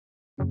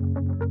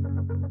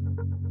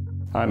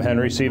I'm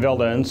Henry C.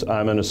 Veldenz.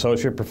 I'm an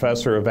associate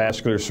professor of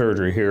vascular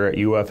surgery here at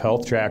UF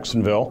Health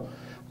Jacksonville.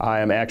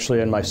 I am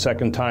actually in my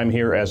second time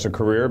here as a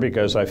career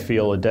because I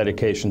feel a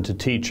dedication to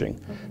teaching.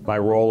 My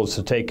role is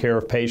to take care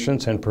of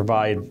patients and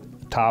provide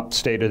top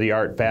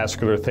state-of-the-art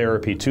vascular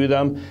therapy to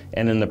them,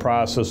 and in the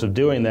process of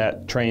doing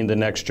that, train the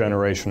next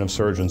generation of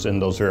surgeons in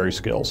those very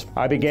skills.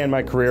 I began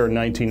my career in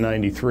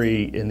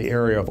 1993 in the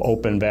area of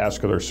open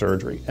vascular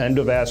surgery.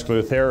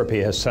 Endovascular therapy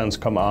has since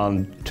come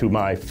on to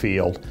my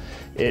field.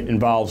 It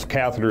involves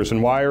catheters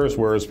and wires,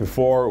 whereas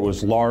before it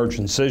was large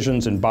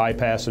incisions and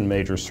bypass and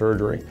major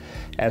surgery.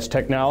 As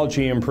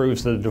technology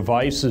improves the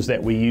devices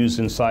that we use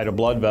inside of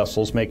blood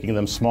vessels, making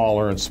them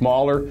smaller and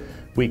smaller,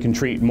 we can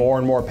treat more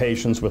and more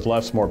patients with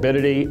less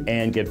morbidity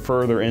and get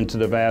further into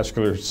the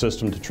vascular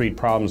system to treat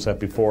problems that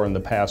before in the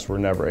past were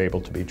never able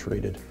to be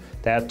treated.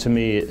 That to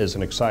me is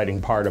an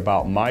exciting part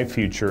about my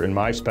future and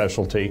my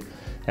specialty,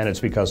 and it's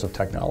because of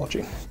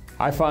technology.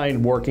 I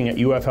find working at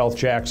UF Health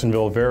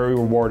Jacksonville very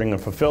rewarding and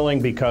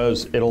fulfilling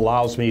because it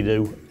allows me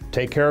to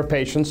take care of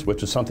patients,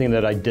 which is something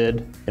that I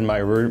did in my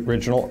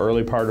original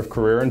early part of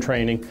career and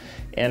training.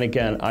 And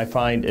again, I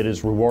find it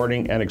is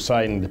rewarding and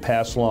exciting to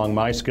pass along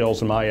my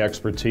skills and my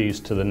expertise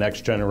to the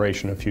next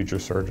generation of future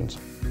surgeons.